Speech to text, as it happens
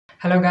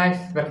Hello guys,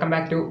 welcome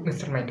back to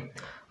Mr. Mate.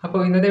 അപ്പോൾ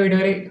ഇന്നത്തെ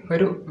വീഡിയോയിൽ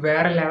ഒരു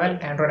വേറെ ലെവൽ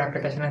ആൻഡ്രോയിഡ്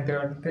ആപ്ലിക്കേഷൻ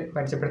എന്തുകൊണ്ട്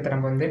പരിചയപ്പെടുത്താൻ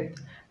പോകുന്നത്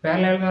വേറെ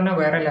ലെവൽ എന്ന് പറഞ്ഞാൽ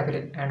വേറെ ലെവൽ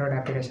ആൻഡ്രോയിഡ്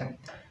ആപ്ലിക്കേഷൻ.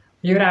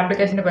 ഈ ഒരു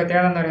ആപ്ലിക്കേഷൻ്റെ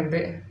പ്രത്യേകത എന്ന്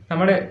പറയുന്നത്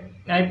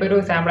ഞാനിപ്പോൾ ഒരു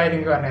സാമ്പിളായിട്ട്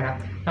നിങ്ങൾക്ക് പറഞ്ഞുതരാം.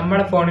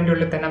 നമ്മുടെ ഫോണിൻ്റെ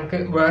ഉള്ളിൽ തന്നെ നമുക്ക്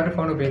വേറൊരു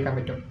ഫോൺ ഉപയോഗിക്കാൻ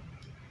പറ്റും.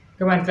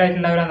 നിങ്ങൾക്ക്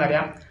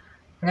മനസ്സിലായിട്ടുണ്ടാവില്ലെന്നറിയാം.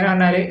 അങ്ങനെ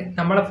പറഞ്ഞാൽ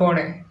നമ്മുടെ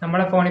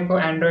ഫോണിപ്പോൾ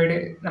ആൻഡ്രോയിഡ്,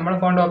 നമ്മുടെ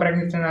ഫോണിൻ്റെ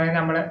ഓപ്പറേറ്റിംഗ് സിസ്റ്റം എന്ന്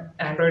പറയുന്നത് നമ്മുടെ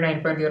ആൻഡ്രോയിഡ്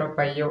 9.0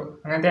 പയ്യോ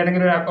അങ്ങനത്തെ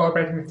ഏതെങ്കിലും ഒരു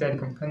ഓപ്പറേറ്റിംഗ് സിസ്റ്റം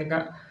ആയിരിക്കും.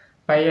 നിങ്ങൾക്ക്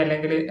പൈ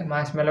അല്ലെങ്കിൽ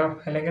മാഷ്മെലോ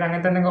അല്ലെങ്കിൽ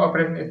അങ്ങനത്തെ എന്തെങ്കിലും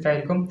ഓപ്പറേറ്റിംഗ് സിസ്റ്റം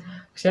ആയിരിക്കും.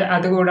 പക്ഷേ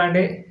അതുകൂടാണ്ട്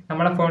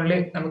നമ്മുടെ ഫോണിൽ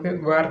നമുക്ക്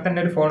വേറെ തന്നെ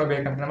ഒരു ഫോൺ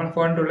ഉപയോഗിക്കാം. നമ്മുടെ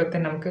ഫോണിൻ്റെ ഉള്ളിൽ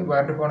തന്നെ നമുക്ക്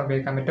വേറൊരു ഫോൺ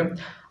ഉപയോഗിക്കാൻ പറ്റും.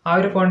 ആ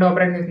ഒരു ഫോണിൻ്റെ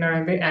ഓപ്പറേറ്റിംഗ് സിസ്റ്റം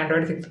ആണെങ്കിൽ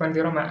ആൻഡ്രോയിഡ്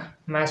 6.0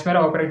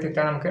 മാഷ്മെലോ ഓപ്പറേറ്റിംഗ്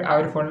സിസ്റ്റം നമുക്ക് ആ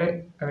ഒരു ഫോണിൽ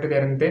അവർ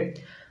തരുന്നത്.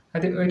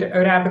 അത്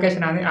ഒരു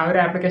ആപ്ലിക്കേഷനാണ്. ആ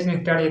ഒരു ആപ്ലിക്കേഷൻ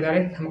ഇൻസ്റ്റാൾ ചെയ്താൽ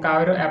നമുക്ക് ആ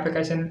ഒരു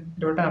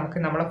ആപ്ലിക്കേഷനിലൂടെ നമുക്ക്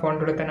നമ്മുടെ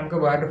ഫോണിൻ്റെ ഉള്ളിൽ തന്നെ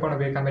നമുക്ക് വേറൊരു ഫോൺ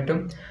ഉപയോഗിക്കാൻ പറ്റും.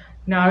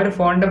 പിന്നെ ആ ഒരു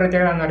ഫോണിൻ്റെ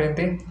പ്രത്യേകത എന്ന്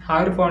പറയുന്നത്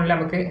ആ ഒരു ഫോണിൽ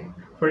നമുക്ക്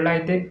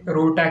ഫുള്ളായിട്ട്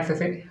റൂട്ട്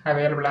ആക്സസ്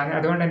അവൈലബിൾ ആണ്.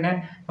 അതുകൊണ്ട് തന്നെ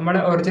നമ്മുടെ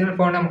ഒറിജിനൽ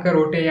ഫോൺ നമുക്ക്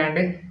റൂട്ട് ചെയ്യാണ്ട്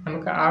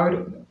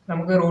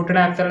നമുക്ക് റൂട്ടഡ്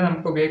ആപ്സെല്ലാം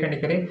നമുക്ക്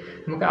ഉപയോഗിക്കണമെങ്കിൽ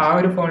നമുക്ക് ആ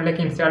ഒരു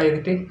ഫോണിലേക്ക് ഇൻസ്റ്റാൾ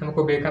ചെയ്തിട്ട്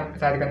നമുക്ക് ഉപയോഗിക്കാൻ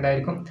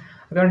സാധിക്കുന്നതായിരിക്കും.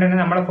 അതുകൊണ്ട് തന്നെ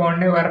നമ്മുടെ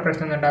ഫോണിന് വേറെ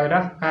പ്രശ്നമൊന്നും ഉണ്ടാവില്ല.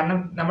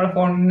 കാരണം നമ്മുടെ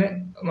ഫോണിന്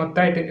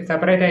മൊത്തമായിട്ട്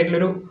സെപ്പറേറ്റ്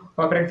ആയിട്ടുള്ളൊരു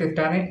ഓപ്പറേറ്റിംഗ്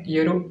സിസ്റ്റമാണ്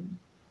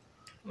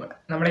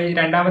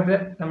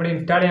നമ്മൾ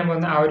ഇൻസ്റ്റാൾ ചെയ്യാൻ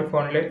പോകുന്ന ആ ഒരു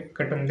ഫോണിൽ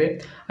കിട്ടുന്നത്.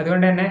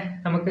 അതുകൊണ്ട് തന്നെ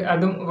നമുക്ക്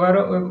അതും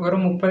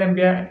വെറും 30 MB,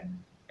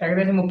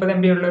 ഏകദേശം 30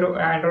 MB ഉള്ളൊരു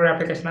ആൻഡ്രോയിഡ്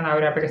ആപ്ലിക്കേഷനാണ് ആ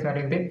ഒരു ആപ്ലിക്കേഷൻ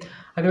പറയുന്നത്.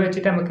 അത്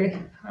വെച്ചിട്ട് നമുക്ക്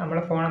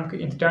നമ്മുടെ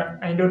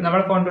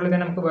ഫോണിൻ്റെ ഉള്ളിൽ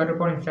തന്നെ നമുക്ക് വേറൊരു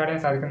ഫോൺ ഇൻസ്റ്റാൾ ചെയ്യാൻ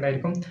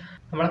സാധിക്കുന്നതായിരിക്കും.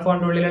 നമ്മുടെ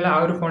ഫോണിൻ്റെ ഉള്ളിലുള്ള ആ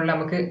ഒരു ഫോണിൽ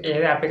നമുക്ക്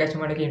ഏത് ആപ്ലിക്കേഷൻ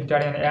വേണമെങ്കിൽ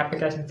ഇൻസ്റ്റാൾ ചെയ്യാൻ,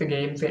 ആപ്ലിക്കേഷൻസ്,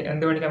 ഗെയിംസ്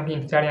എന്ത് വേണമെങ്കിൽ നമുക്ക്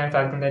ഇൻസ്റ്റാൾ ചെയ്യാൻ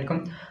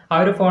സാധിക്കുന്നതായിരിക്കും. ആ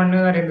ഒരു ഫോണിന്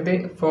പറയുന്നത്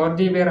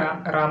 4GB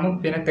റാമും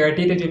പിന്നെ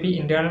 32 GB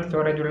ഇൻറ്റേർണൽ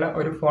സ്റ്റോറേജ് ഉള്ള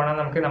ഒരു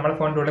ഫോണാണ് നമ്മുടെ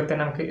ഫോണിൻ്റെ ഉള്ളിൽ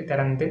തന്നെ നമുക്ക്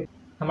തരുന്നത്.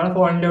 നമ്മുടെ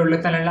ഫോണിൻ്റെ ഉള്ളിൽ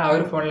തന്നെയുള്ള ആ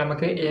ഒരു ഫോണിൽ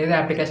നമുക്ക് ഏത്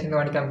ആപ്ലിക്കേഷൻസ്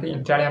വേണമെങ്കിൽ നമുക്ക്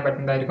ഇൻസ്റ്റാൾ ചെയ്യാൻ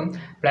പറ്റുന്നതായിരിക്കും.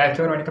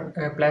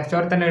 പ്ലേ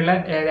സ്റ്റോറിൽ തന്നെയുള്ള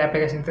ഏത്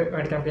ആപ്ലിക്കേഷൻസ്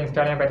വേണമെങ്കിൽ നമുക്ക്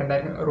ഇൻസ്റ്റാൾ ചെയ്യാൻ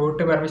പറ്റുന്നതായിരിക്കും.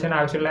 റൂട്ട് പെർമിഷൻ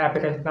ആവശ്യമുള്ള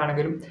ആപ്ലിക്കേഷൻസ്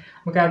ആണെങ്കിലും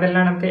നമുക്ക്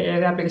നമുക്ക്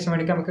ഏത് ആപ്ലിക്കേഷൻ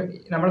വേണമെങ്കിൽ നമുക്ക്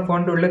നമ്മുടെ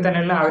ഫോണിൻ്റെ ഉള്ളിൽ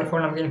തന്നെയുള്ള ആ ഒരു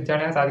ഫോൺ നമുക്ക് ഇൻസ്റ്റാൾ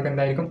ചെയ്യാൻ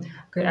സാധിക്കുന്നതായിരിക്കും.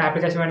 നമുക്ക്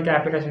ആപ്ലിക്കേഷൻ വേണമെങ്കിൽ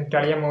ആപ്ലിക്കേഷൻ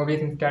ഇൻസ്റ്റാൾ ചെയ്യാം,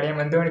 മൂവീസ് ഇൻസ്റ്റാൾ ചെയ്യാം,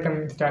 എന്ത് വേണമെങ്കിൽ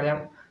നമുക്ക് ഇൻസ്റ്റാൾ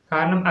ചെയ്യാം.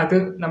 കാരണം അത്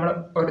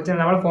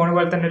നമ്മുടെ ഫോൺ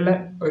പോലെ തന്നെയുള്ള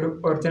ഒരു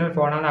ഒറിജിനൽ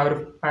ഫോണാണ്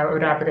ആ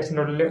ഒരു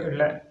ആപ്ലിക്കേഷൻ്റെ ഉള്ളിൽ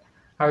ഉള്ള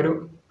ആ ഒരു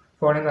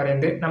ഫോൺ എന്ന്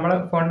പറയുന്നത്. നമ്മുടെ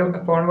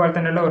ഫോൺ പോലെ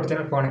തന്നെയുള്ള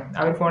ഒറിജിനൽ ഫോൺ.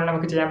 ആ ഒരു ഫോണിൽ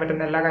നമുക്ക് ചെയ്യാൻ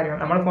പറ്റുന്ന എല്ലാ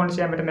കാര്യങ്ങളും, നമ്മുടെ ഫോണിൽ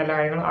ചെയ്യാൻ പറ്റുന്ന എല്ലാ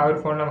കാര്യങ്ങളും ആ ഒരു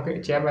ഫോണിൽ നമുക്ക്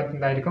ചെയ്യാൻ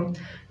പറ്റുന്നതായിരിക്കും.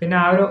 പിന്നെ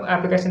ആ ഒരു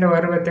ആപ്ലിക്കേഷൻ്റെ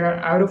വേറൊരു പ്രത്യേകത,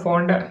 ആ ഒരു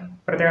ഫോണിൻ്റെ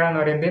പ്രത്യേകത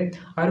എന്ന് പറയുന്നത്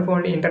ആ ഒരു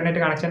ഫോണിൽ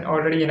ഇൻ്റർനെറ്റ് കണക്ഷൻ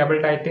ഓൾറെഡി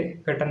ഇനബിൾഡ് ആയിട്ട്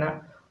കിട്ടുന്ന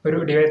ഒരു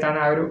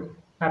ഡിവൈസാണ് ആ ഒരു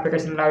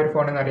ആപ്ലിക്കേഷനിലുള്ള ആ ഒരു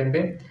ഫോൺ എന്ന്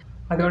പറയുന്നത്.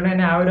 അതുകൊണ്ട്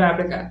തന്നെ ആ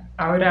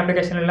ഒരു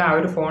ആപ്ലിക്കേഷനിലുള്ള ആ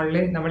ഒരു ഫോണിൽ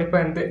നമ്മളിപ്പോൾ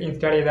എന്ത്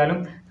ഇൻസ്റ്റാൾ ചെയ്താലും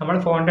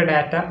നമ്മുടെ ഫോണിൻ്റെ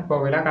ഡാറ്റ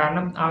പോകില്ല.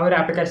 കാരണം ആ ഒരു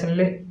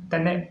ആപ്ലിക്കേഷനിൽ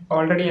തന്നെ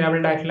ഓൾറെഡി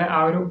ഇനബിൾഡ് ആയിട്ടുള്ള ആ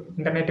ഒരു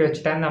ഇൻ്റർനെറ്റ്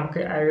വെച്ചിട്ടാണ് നമുക്ക്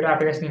ആ ഒരു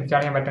ആപ്ലിക്കേഷൻ ഇൻസ്റ്റാൾ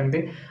ചെയ്യാൻ പറ്റുന്നത്.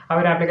 ആ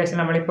ഒരു ആപ്ലിക്കേഷൻ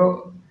നമ്മളിപ്പോൾ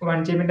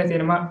 1GB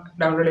സിനിമ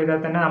ഡൗൺലോഡ് ചെയ്താൽ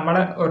തന്നെ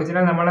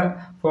നമ്മളെ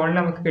ഫോണിൽ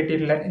നമുക്ക്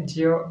കിട്ടിയിട്ടില്ല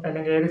ജിയോ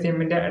അല്ലെങ്കിൽ ഏത്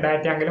സിമ്മിൻ്റെ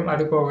ഡാറ്റ ആണെങ്കിലും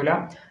അത് പോകില്ല.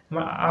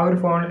 ആ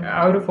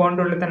ഒരു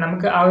ഫോണിൻ്റെ ഉള്ളിൽ തന്നെ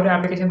നമുക്ക് ആ ഒരു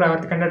ആപ്ലിക്കേഷൻ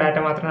പ്രവർത്തിക്കേണ്ട ഡാറ്റ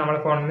മാത്രമേ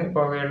നമ്മുടെ ഫോണിൽ നിന്ന്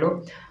പോവുകയുള്ളൂ.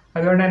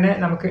 അതുകൊണ്ട് തന്നെ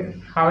നമുക്ക്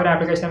ആ ഒരു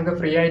ആപ്ലിക്കേഷൻ നമുക്ക്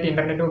ഫ്രീ ആയിട്ട്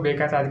ഇൻ്റർനെറ്റ്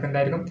ഉപയോഗിക്കാൻ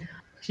സാധിക്കുന്നതായിരിക്കും.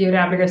 പക്ഷേ ഈ ഒരു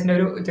ആപ്ലിക്കേഷൻ്റെ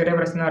ഒരു ചെറിയ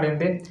പ്രശ്നം എന്ന്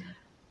പറയുന്നത്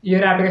ഈ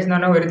ഒരു ആപ്ലിക്കേഷൻ എന്ന്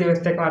പറഞ്ഞാൽ ഒരു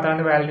ദിവസത്തേക്ക്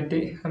മാത്രമാണ് വാലിഡിറ്റി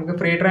നമുക്ക്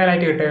ഫ്രീ ട്രയൽ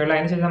ആയിട്ട് കിട്ടുകയുള്ളൂ.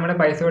 അതിനുശേഷം നമ്മൾ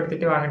പൈസ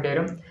കൊടുത്തിട്ട് വാങ്ങേണ്ടി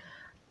വരും.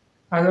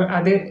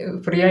 അത്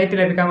ഫ്രീ ആയിട്ട്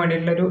ലഭിക്കാൻ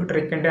വേണ്ടിയിട്ടുള്ളൊരു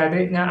ട്രിക്ക് ഉണ്ട്. അത്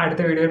ഞാൻ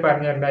അടുത്ത വീഡിയോയിൽ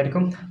പറഞ്ഞു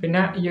തരുന്നതായിരിക്കും.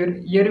 പിന്നെ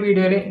ഈ ഒരു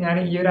വീഡിയോയിൽ ഞാൻ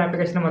ഈ ഒരു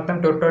ആപ്ലിക്കേഷൻ മൊത്തം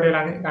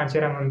ട്യൂട്ടോറിയലാണ് കാണിച്ചു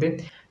തരാൻ പോകുന്നത്.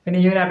 പിന്നെ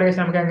ഈ ഒരു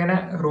ആപ്ലിക്കേഷൻ നമുക്ക് എങ്ങനെ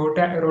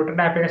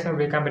റൂട്ടഡ് ആപ്ലിക്കേഷൻ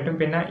ഉപയോഗിക്കാൻ പറ്റും,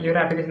 പിന്നെ ഈ ഒരു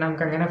ആപ്ലിക്കേഷൻ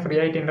നമുക്ക് എങ്ങനെ ഫ്രീ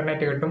ആയിട്ട്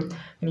ഇൻ്റർനെറ്റ് കിട്ടും,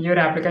 പിന്നെ ഈ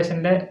ഒരു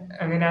ആപ്ലിക്കേഷൻ്റെ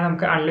എങ്ങനെയാണ്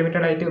നമുക്ക്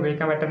അൺലിമിറ്റഡ് ആയിട്ട്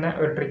ഉപയോഗിക്കാൻ പറ്റുന്ന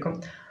ഒരു ട്രിക്കും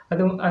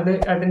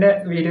അതിൻ്റെ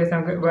വീഡിയോസ്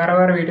നമുക്ക്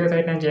വേറെ വീഡിയോസ്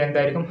ആയിട്ട് ഞാൻ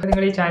ചെയ്യുന്നതായിരിക്കും. അപ്പോൾ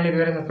നിങ്ങൾ ഈ ചാനൽ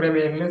ഇതുവരെ സബ്സ്ക്രൈബ്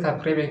ചെയ്തെങ്കിൽ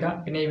സബ്സ്ക്രൈബ് ചെയ്യുക.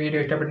 പിന്നെ ഈ വീഡിയോ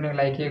ഇഷ്ടപ്പെട്ടെങ്കിൽ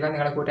ലൈക്ക് ചെയ്യുക,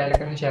 നിങ്ങളുടെ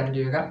കൂട്ടുകാരിലേക്ക് ഷെയർ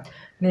ചെയ്യുക.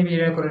 പിന്നെ ഈ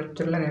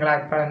വീഡിയോയെക്കുറിച്ചുള്ള നിങ്ങളുടെ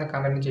അഭിപ്രായം ഒന്ന്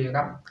കമൻറ്റ് ചെയ്യുക.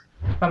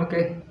 അപ്പോൾ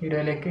നമുക്ക്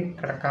വീഡിയോയിലേക്ക്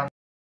കിടക്കാം.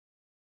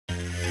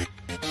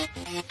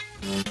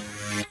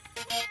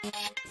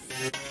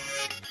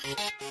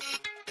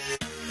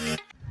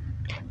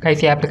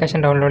 ഈ ആപ്ലിക്കേഷൻ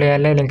ഡൗൺലോഡ്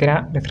ചെയ്യാൻ ലിങ്ക്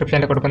ഞാൻ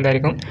ഡിസ്ക്രിപ്ഷനിൽ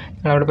കൊടുക്കുന്നതായിരിക്കും.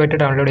 നിങ്ങൾ അവിടെ പോയിട്ട്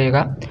ഡൗൺലോഡ് ചെയ്യുക.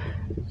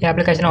 ഈ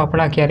ആപ്ലിക്കേഷൻ ഓപ്പൺ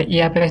ആക്കിയാൽ ഈ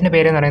ആപ്ലിക്കേഷൻ്റെ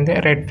പേര് എന്ന് പറയുന്നത്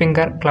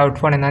redfinger ക്ലൗഡ്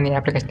ഫോൺ എന്നാണ് ഈ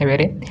ആപ്ലിക്കേഷൻ്റെ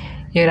പേര്.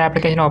 ഈ ഒരു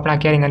ആപ്ലിക്കേഷൻ ഓപ്പൺ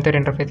ആക്കിയാൽ ഇങ്ങനത്തെ ഒരു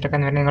ഇൻ്റർഫേസിലൊക്കെ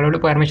നിങ്ങളോട്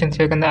പെർമിഷൻസ്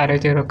ചോദിക്കുന്നത്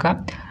ആലോചിച്ച് വെക്കുക.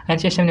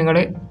 അതിനുശേഷം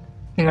നിങ്ങളുടെ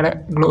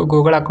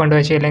ഗൂഗിൾ അക്കൗണ്ട്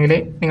വെച്ച് അല്ലെങ്കിൽ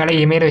നിങ്ങളുടെ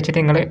ഇമെയിൽ വെച്ചിട്ട്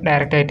നിങ്ങൾ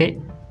ഡയറക്റ്റായിട്ട്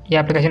ഈ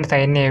ആപ്ലിക്കേഷൻ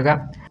സൈൻ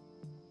ചെയ്യുക.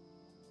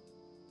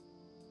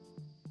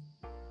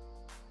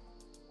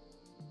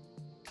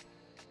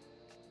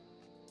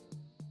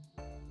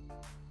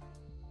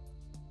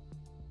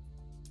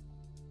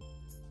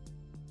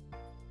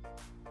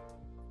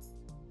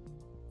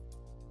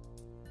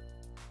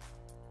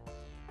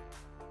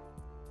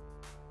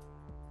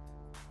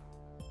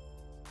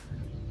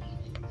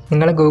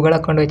 നിങ്ങൾ ഗൂഗിൾ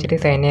അക്കൗണ്ട് വെച്ചിട്ട്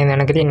സൈൻ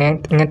ചെയ്യുന്നതാണെങ്കിൽ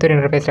ഇങ്ങനത്തെ ഒരു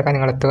ഇൻ്റർഫേസിലൊക്കെ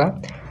നിങ്ങൾ എത്തുക.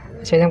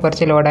 ശേഷം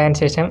കുറച്ച് ലോഡായതിനു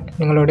ശേഷം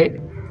നിങ്ങളോട്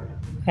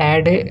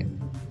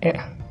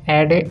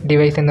ആഡ്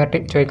ഡിവൈസ് എന്ന്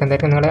പറഞ്ഞിട്ട്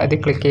ചോദിക്കുന്നതായിരിക്കും. നിങ്ങൾ അത്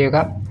ക്ലിക്ക് ചെയ്യുക.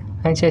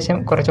 അതിനുശേഷം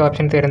കുറച്ച്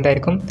ഓപ്ഷൻസ്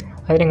വരുന്നതായിരിക്കും.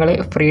 അത് നിങ്ങൾ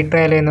ഫ്രീ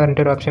ട്രയൽ എന്ന്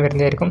പറഞ്ഞിട്ടൊരു ഓപ്ഷൻ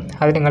വരുന്നതായിരിക്കും.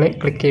 അത് നിങ്ങൾ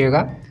ക്ലിക്ക്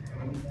ചെയ്യുക.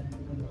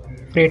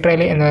 ഫ്രീ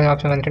ട്രയൽ എന്ന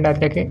ഓപ്ഷൻ വന്നിട്ടുണ്ട്.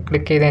 അതിലേക്ക്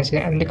ക്ലിക്ക് ചെയ്തതിന്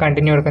ശേഷം അതിൽ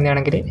കണ്ടിന്യൂ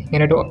കൊടുക്കുന്നതാണെങ്കിൽ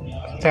ഇങ്ങനെ ഒരു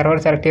സെർവർ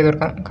സെലക്ട് ചെയ്ത്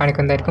കൊടുക്കാൻ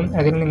കാണിക്കുന്നതായിരിക്കും.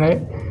 അതിൽ നിങ്ങൾ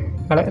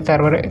നിങ്ങളെ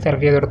സെർവർ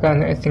സെലക്ട് ചെയ്ത്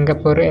കൊടുക്കുക.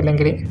 സിംഗപ്പൂർ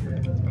അല്ലെങ്കിൽ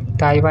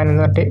തായ്വാൻ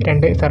എന്ന് പറഞ്ഞിട്ട്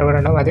 2 സെർവർ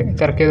ഉണ്ടാവും. അത്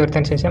സെലക്ട് ചെയ്ത്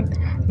കൊടുത്തതിന് ശേഷം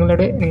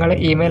നിങ്ങളുടെ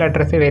ഇമെയിൽ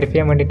അഡ്രസ്സ് വെരിഫൈ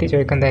ചെയ്യാൻ വേണ്ടിയിട്ട്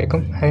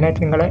ചോദിക്കുന്നതായിരിക്കും.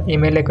 അതിനായിട്ട് നിങ്ങളെ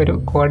ഇമെയിലിലേക്ക് ഒരു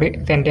കോഡ്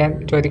സെൻഡ് ചെയ്യാൻ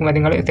ചോദിക്കുമ്പോൾ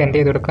നിങ്ങൾ സെൻഡ്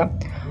ചെയ്ത് കൊടുക്കുക.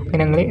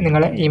 അങ്ങനെ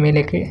നിങ്ങളെ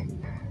ഇമെയിലിലേക്ക്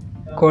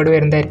കോഡ്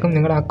വരുന്നതായിരിക്കും.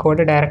 നിങ്ങൾ ആ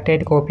കോഡ്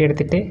ഡയറക്റ്റായിട്ട് കോപ്പി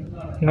എടുത്തിട്ട്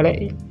നിങ്ങൾ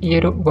ഈ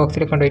ഒരു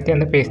ബോക്സിൽ കൊണ്ടുപോയിട്ട്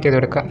ഒന്ന് പേസ്റ്റ് ചെയ്ത്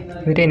കൊടുക്കുക.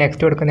 എന്നിട്ട്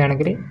നെക്സ്റ്റ്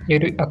കൊടുക്കുന്നതാണെങ്കിൽ ഈ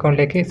ഒരു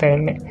അക്കൗണ്ടിലേക്ക്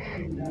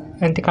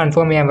എന്നിട്ട്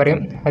കൺഫേം ചെയ്യാൻ പറയും.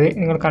 അത്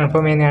നിങ്ങൾ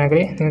കൺഫേം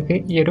ചെയ്യുന്നതാണെങ്കിൽ നിങ്ങൾക്ക്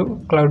ഈ ഒരു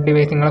ക്ലൗഡ്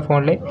ഡിവൈസ് നിങ്ങളുടെ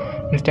ഫോണിൽ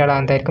ഇൻസ്റ്റാൾ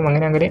ആകുന്നതായിരിക്കും.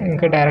 അങ്ങനെയാണെങ്കിൽ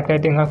നിങ്ങൾക്ക്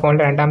ഡയറക്റ്റായിട്ട് നിങ്ങളുടെ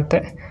ഫോണിൽ രണ്ടാമത്തെ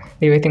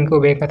ഡിവൈസ് നിങ്ങൾക്ക്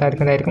ഉപയോഗിക്കാൻ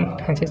സാധിക്കുന്നതായിരിക്കും.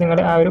 അതിനുശേഷം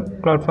നിങ്ങൾ ആ ഒരു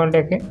ക്ലൗഡ്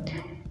ഫോണിലേക്ക്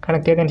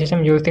കണക്ട് ചെയ്തതിന് ശേഷം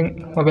യൂസിങ്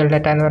മൊബൈൽ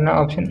ഡാറ്റ എന്ന് പറഞ്ഞ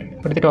ഓപ്ഷൻ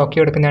കൊടുത്തിട്ട് ഓക്കെ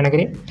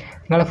കൊടുക്കുന്നതാണെങ്കിൽ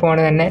നിങ്ങളുടെ ഫോൺ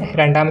തന്നെ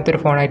രണ്ടാമത്തെ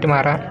ഒരു ഫോണായിട്ട്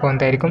മാറാൻ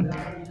പോകുന്നതായിരിക്കും.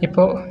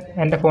 ഇപ്പോൾ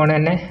എൻ്റെ ഫോൺ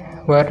തന്നെ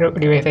വേറൊരു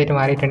ഡിവൈസായിട്ട്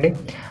മാറിയിട്ടുണ്ട്.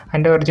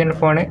 എൻ്റെ ഒറിജിനൽ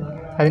ഫോണ്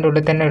അതിൻ്റെ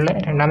ഉള്ളിൽ തന്നെയുള്ള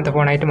രണ്ടാമത്തെ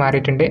ഫോണായിട്ട്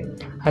മാറിയിട്ടുണ്ട്.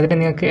 അതിൽ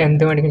നിങ്ങൾക്ക്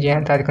എന്ത് വേണമെങ്കിലും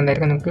ചെയ്യാൻ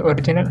സാധിക്കുന്നതായിരിക്കും. നിങ്ങൾക്ക്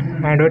ഒറിജിനൽ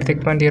ആൻഡ്രോയിഡ്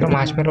 6.0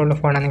 മാർഷ്മെല്ലോ ഉള്ള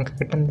ഫോണാണ് നിങ്ങൾക്ക്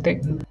കിട്ടുന്നത്.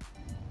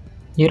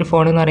 ഈ ഒരു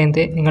ഫോൺ എന്ന്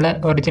പറയുന്നത് നിങ്ങളുടെ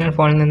ഒറിജിനൽ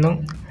ഫോണിൽ നിന്നും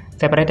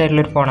സെപ്പറേറ്റ്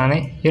ആയിട്ടുള്ളൊരു ഫോണാണ്.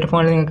 ഈ ഒരു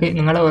ഫോണിൽ നിങ്ങൾക്ക്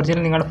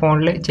നിങ്ങളുടെ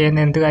ഫോണിൽ ചെയ്യുന്ന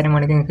എന്ത്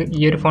കാര്യമാണെങ്കിൽ നിങ്ങൾക്ക്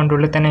ഈ ഒരു ഫോണിൻ്റെ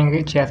ഉള്ളിൽ തന്നെ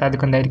നിങ്ങൾക്ക് ചെയ്യാൻ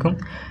സാധിക്കുന്നതായിരിക്കും.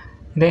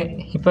 ഇത്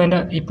ഇപ്പോൾ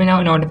ഞാൻ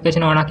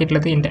നോട്ടിഫിക്കേഷൻ ഓൺ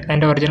ആക്കിയിട്ടുള്ളത്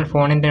എൻ്റെ ഒറിജിനൽ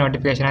ഫോണിൻ്റെ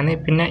നോട്ടിഫിക്കേഷനാണ്.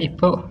 പിന്നെ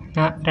ഇപ്പോൾ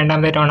ഞാൻ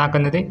രണ്ടാമതായിട്ട് ഓൺ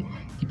ആക്കുന്നത്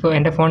ഇപ്പോൾ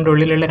എൻ്റെ ഫോണിൻ്റെ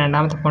ഉള്ളിലുള്ള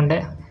രണ്ടാമത്തെ ഫോണിൻ്റെ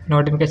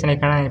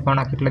നോട്ടിഫിക്കേഷനേക്കാണ് ഞാൻ ഇപ്പോൾ ഓൺ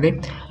ആക്കിയിട്ടുള്ളത്.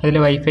 അതിൽ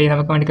വൈഫൈ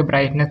നമുക്ക് വേണ്ടി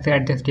ബ്രൈറ്റ്നസ്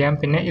അഡ്ജസ്റ്റ് ചെയ്യാം.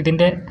 പിന്നെ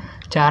ഇതിൻ്റെ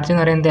ചാർജ്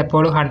എന്ന് പറയുന്നത്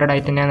എപ്പോഴും 100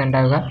 ആയിട്ട് തന്നെയാണ്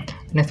ഉണ്ടാവുക.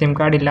 പിന്നെ സിം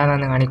കാർഡ്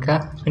ഇല്ലാന്നാണ് കാണിക്കുക.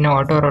 പിന്നെ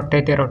ഓട്ടോ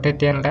റൊട്ടേറ്റ്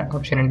ചെയ്യാനുള്ള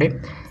ഓപ്ഷൻ ഉണ്ട്.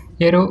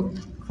 ഈ ഒരു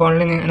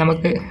ഫോണിൽ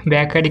നമുക്ക്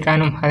ബാക്ക്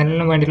അടിക്കാനും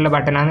അതിനെല്ലാം വേണ്ടിയിട്ടുള്ള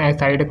ബട്ടനാണ്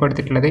സൈഡിൽ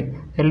കൊടുത്തിട്ടുള്ളത്.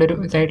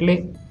 സൈഡിൽ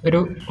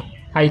ഒരു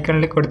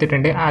ഐക്കണിൽ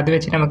കൊടുത്തിട്ടുണ്ട്. അത്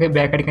വെച്ചിട്ട് നമുക്ക്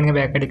ബാക്ക് അടിക്കണമെങ്കിൽ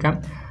ബാക്ക് അടിക്കാം,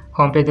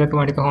 ഹോം പേജിലേക്ക്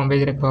വേണ്ടിയിട്ട് ഹോം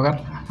പേജിലേക്ക് പോകാം.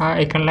 ആ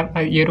ഐക്കണെല്ലാം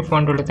ഈ ഒരു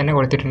ഫോണിൻ്റെ ഉള്ളിൽ തന്നെ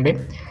കൊടുത്തിട്ടുണ്ട്.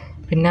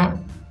 പിന്നെ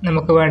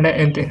നമുക്ക് വേണ്ട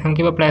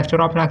നമുക്കിപ്പോൾ പ്ലേ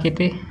സ്റ്റോർ ഓപ്പൺ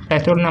ആക്കിയിട്ട് പ്ലേ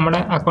സ്റ്റോറിൽ നമ്മുടെ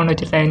അക്കൗണ്ട്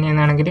വെച്ച് സൈൻ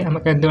ചെയ്യുന്നതാണെങ്കിൽ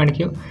നമുക്ക് എന്ത്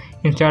വേണമെങ്കിലും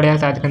ഇൻസ്റ്റാൾ ചെയ്യാൻ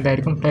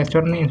സാധിക്കുന്നതായിരിക്കും. പ്ലേ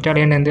സ്റ്റോറിൽ നിന്ന് ഇൻസ്റ്റാൾ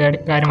ചെയ്യേണ്ട എന്ത്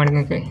കാര്യമാണെങ്കിൽ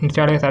നിങ്ങൾക്ക്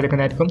ഇൻസ്റ്റാൾ ചെയ്യാൻ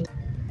സാധിക്കുന്നതായിരിക്കും.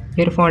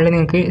 ഈ ഒരു ഫോണിൽ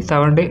നിങ്ങൾക്ക്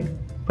സൗണ്ട്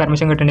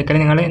പെർമിഷൻ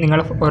കിട്ടുന്നുണ്ടെങ്കിൽ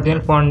നിങ്ങളുടെ ഒറിജിനൽ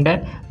ഫോണിൻ്റെ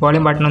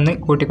വോളിയം ബട്ടൺ ഒന്ന്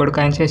കൂട്ടി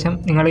കൊടുക്കുക. അതിന് ശേഷം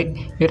നിങ്ങൾ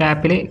ഈ ഒരു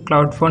ആപ്പിൽ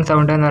ക്ലൗഡ് ഫോൺ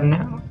സൗണ്ട് എന്ന് പറഞ്ഞ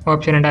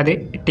ഓപ്ഷൻ ഉണ്ട്. അത്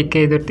ടിക്ക്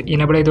ചെയ്തിട്ട്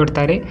ഇനേബിൾ ചെയ്ത്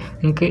കൊടുത്താൽ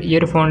നിങ്ങൾക്ക് ഈ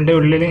ഒരു ഫോണിൻ്റെ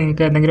ഉള്ളിൽ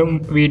നിങ്ങൾക്ക് എന്തെങ്കിലും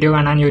വീഡിയോ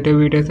കാണാൻ യൂട്യൂബ്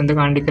വീഡിയോസ് എന്ത്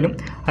കാണിക്കലും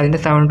അതിൻ്റെ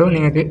സൗണ്ടും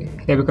നിങ്ങൾക്ക്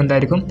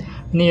ലഭിക്കുന്നതായിരിക്കും.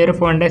 പിന്നെ ഈ ഒരു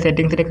ഫോണിൻ്റെ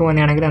സെറ്റിങ്സിലേക്ക്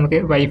പോകുകയാണെങ്കിൽ നമുക്ക്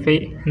വൈഫൈ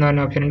എന്ന്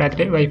പറഞ്ഞ ഓപ്ഷൻ ഉണ്ട്.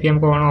 അതിൽ വൈഫൈ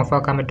നമുക്ക് ഓൺ ഓഫ്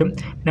ആക്കാൻ പറ്റും.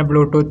 പിന്നെ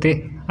ബ്ലൂടൂത്ത്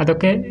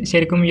അതൊക്കെ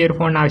ശരിക്കും ഈ ഒരു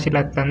ഫോണിന്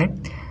ആവശ്യമില്ലാത്തതാണ്.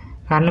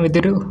 കാരണം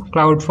ഇതൊരു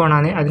ക്ലൗഡ്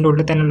ഫോണാണ്, അതിൻ്റെ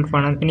ഉള്ളിൽ തന്നെ ഉള്ള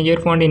ഫോണാണ്. പിന്നെ ഈ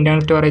ഒരു ഫോണിൻ്റെ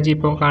ഇൻറ്റേർണൽ സ്റ്റോറേജ്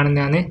ഇപ്പോൾ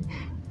കാണുന്നതാണ്.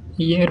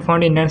 ഈ ഒരു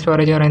ഫോണിൻ്റെ ഇൻറ്റേർണൽ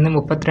സ്റ്റോറേജ് പറയുന്നത്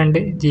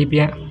 32 GB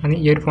ആണ്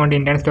ഈ ഒരു ഫോണിൻ്റെ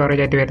ഇൻറ്റേർണൽ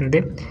സ്റ്റോറേജ് ആയിട്ട് വരുന്നത്.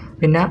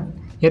 പിന്നെ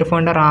ഈ ഒരു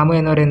ഫോണിൻ്റെ റാം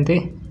എന്ന് പറയുന്നത്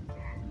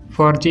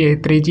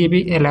 4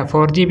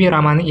 GB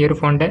റാമാണ് ഈ ഒരു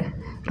ഫോണിൻ്റെ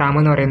റാം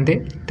എന്ന് പറയുന്നത്.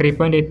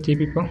 3.8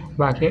 GB ഇപ്പോൾ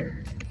ബാക്കി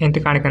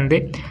എനിക്ക് കാണിക്കുന്നത്.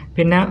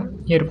 പിന്നെ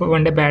ഈ ഒരു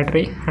ഫോണിൻ്റെ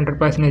ബാറ്ററി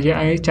 100%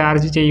 അത്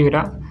ചാർജ് ചെയ്യൂല,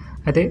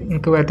 അത്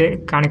എനിക്ക് വെറുതെ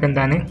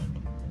കാണിക്കുന്നതാണ്.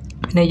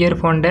 പിന്നെ ഈ ഒരു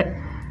ഫോണിൻ്റെ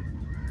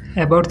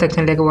എബൌട്ട്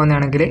സെക്ഷനിലേക്ക്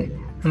പോകുന്നതാണെങ്കിൽ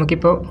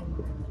നമുക്കിപ്പോൾ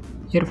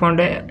ഈ ഒരു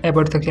ഫോണിൻ്റെ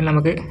എബൌട്ട് സെക്ഷനിൽ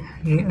നമുക്ക്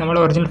നമ്മുടെ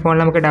ഒറിജിനൽ ഫോണിൽ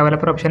നമുക്ക്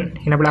ഡെവലപ്പർ ഓപ്ഷൻ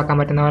ഇനബിൾ ആക്കാൻ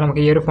പറ്റുന്ന പോലെ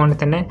നമുക്ക് ഈ ഒരു ഫോണിൽ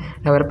തന്നെ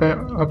ഡെവലപ്പർ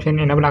ഓപ്ഷൻ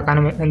ഇനബിൾ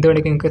ആക്കാനും എന്ത്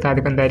വേണമെങ്കിലും നിങ്ങൾക്ക്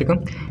സാധിക്കുന്നതായിരിക്കും.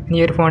 ഇനി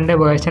ഈ ഒരു ഫോണിൻ്റെ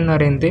വേർഷൻ എന്ന്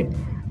പറയുന്നത്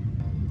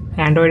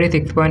ആൻഡ്രോയിഡ്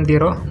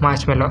 6.0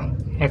 മാർഷ്മെല്ലോ,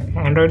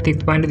 ആൻഡ്രോയിഡ്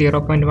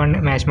 6.0.1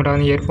 മാർഷ്മെല്ലോ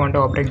ആണ് ഈ ഒരു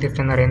ഫോണിൻ്റെ ഓപ്പറേറ്റിംഗ്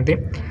സിസ്റ്റം എന്ന് പറയുന്നത്.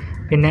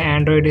 പിന്നെ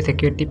ആൻഡ്രോയിഡ്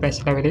സെക്യൂരിറ്റി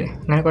പാച്ച് ലെവൽ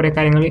അങ്ങനെ കുറേ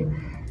കാര്യങ്ങൾ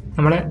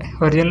നമ്മളെ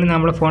ഒറിജിനൽ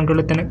നമ്മുടെ ഫോണിൻ്റെ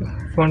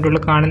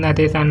ഉള്ളിൽ കാണുന്ന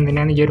അതേ സാധനം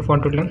തന്നെയാണ് ഈ ഒരു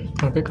ഫോണിൻ്റെ ഉള്ളിലും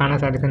നമുക്ക് കാണാൻ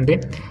സാധിക്കുന്നത്.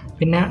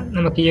 പിന്നെ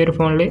നമുക്ക് ഈ ഒരു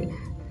ഫോണിൽ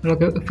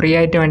നമുക്ക് ഫ്രീ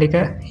ആയിട്ട് വേണ്ടിയിട്ട്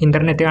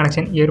ഇൻ്റർനെറ്റ്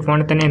കണക്ഷൻ ഈ ഒരു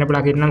ഫോണിൽ തന്നെ എനേബിൾ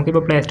ആക്കിയിട്ട്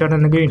നമുക്കിപ്പോൾ പ്ലേ സ്റ്റോറിൽ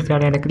എന്തെങ്കിലും ഇൻസ്റ്റാൾ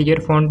ചെയ്യണമെങ്കിൽ ഈ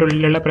ഒരു ഫോണിൻ്റെ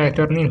ഉള്ളിലുള്ള പ്ലേ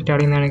സ്റ്റോറിൽ നിന്ന് ഇൻസ്റ്റാൾ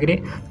ചെയ്യുന്നതാണെങ്കിൽ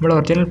നമ്മൾ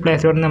ഒറിജിനൽ പ്ലേ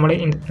സ്റ്റോറിൽ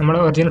നമ്മൾ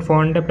ഒറിജിനൽ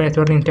ഫോണിൻ്റെ പ്ലേ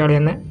സ്റ്റോറിൽ ഇൻസ്റ്റാൾ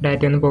ചെയ്യുന്ന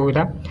ഡാറ്റ ഒന്നും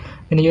പോകില്ല.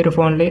 പിന്നെ ഈ ഒരു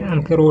ഫോണിൽ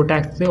നമുക്ക് റൂട്ട്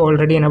ആക്സസ്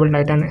ഓൾറെഡി എനേബിൾഡ്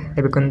ആയിട്ടാണ്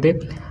ലഭിക്കുന്നത്.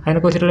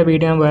 അതിനെക്കുറിച്ചുള്ള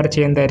വീഡിയോ ഞാൻ വേറെ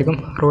ചെയ്യുന്നതായിരിക്കും.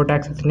 റൂട്ട്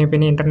ആക്സസിന്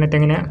പിന്നെ ഇൻ്റർനെറ്റ്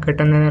എങ്ങനെ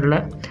കിട്ടുന്നതിനുള്ള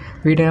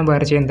വീഡിയോ ഞാൻ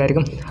വേറെ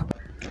ചെയ്യുന്നതായിരിക്കും.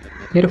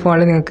 ഈ ഒരു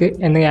ഫോണിൽ നിങ്ങൾക്ക്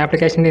എന്തെങ്കിലും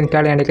ആപ്ലിക്കേഷൻ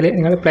ഇൻസ്റ്റാൾ ചെയ്യണമെങ്കിൽ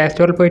നിങ്ങൾ പ്ലേ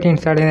സ്റ്റോറിൽ പോയിട്ട്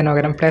ഇൻസ്റ്റാൾ ചെയ്യുന്നതിന്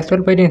പകരം പ്ലേ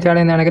സ്റ്റോറിൽ പോയിട്ട് ഇൻസ്റ്റാൾ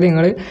ചെയ്യുന്നതാണെങ്കിൽ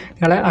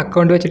നിങ്ങളെ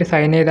അക്കൗണ്ട് വെച്ചിട്ട്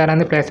സൈൻ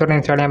ചെയ്താലാണ് പ്ലേ സ്റ്റോറിൽ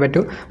ഇൻസ്റ്റാൾ ചെയ്യാൻ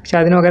പറ്റൂ. പക്ഷേ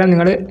അതിന് പകരം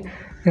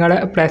നിങ്ങളുടെ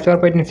പ്ലേ സ്റ്റോറിൽ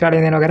പോയിട്ട് ഇൻസ്റ്റാൾ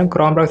ചെയ്യുന്നതിന് പകരം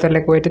ക്രോം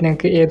ബ്രൗസറിലേക്ക് പോയിട്ട്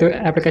നിങ്ങൾക്ക് ഏത്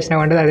ആപ്ലിക്കേഷനാണ്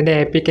വേണ്ടത് അതിൻ്റെ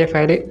APK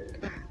ഫയൽ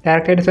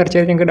ഡയറക്റ്റായിട്ട് സെർച്ച്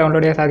ചെയ്ത് നിങ്ങൾക്ക്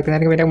ഡൗൺലോഡ് ചെയ്യാൻ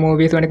സാധിക്കുന്നതായിരിക്കും. പിന്നെ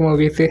മൂവീസ് വേണമെങ്കിൽ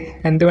മൂവീസ്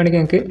എന്ത് വേണമെങ്കിൽ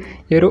നിങ്ങൾക്ക്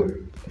ഈ ഒരു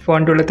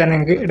ഫോണിൻ്റെ ഉള്ളിൽ തന്നെ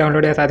നിങ്ങൾക്ക്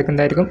ഡൗൺലോഡ് ചെയ്യാൻ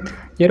സാധിക്കുന്നതായിരിക്കും.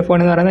 ഈ ഒരു ഫോൺ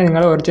എന്ന് പറയുന്നത്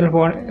നിങ്ങളുടെ ഒറിജിനൽ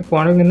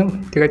ഫോണിൽ നിന്നും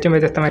തികച്ചും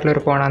വ്യത്യസ്തമായിട്ടുള്ള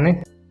ഒരു ഫോണാണ്.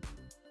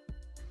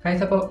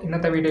 ഗൈസ്, അപ്പോൾ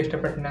ഇന്നത്തെ വീഡിയോ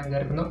ഇഷ്ടപ്പെട്ടിട്ടുണ്ടെന്ന്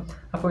വിചാരിക്കുന്നു.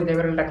 അപ്പോൾ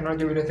ഇതേപോലുള്ള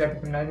ടെക്നോളജി വീഡിയോസ്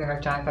എടുത്തിട്ടുണ്ടെങ്കിൽ നിങ്ങൾ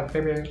ചാനൽ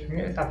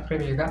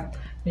സബ്സ്ക്രൈബ് ചെയ്യുക.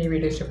 ഈ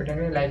വീഡിയോ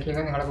ഇഷ്ടപ്പെട്ടെങ്കിൽ ലൈക്ക്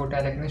ചെയ്യുക, നിങ്ങളുടെ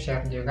കൂട്ടുകാരിലേക്ക്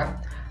ഷെയർ ചെയ്യുക.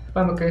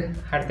 അപ്പോൾ നമുക്ക്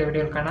അടുത്ത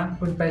വീഡിയോയിൽ കാണാം.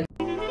 Good bye.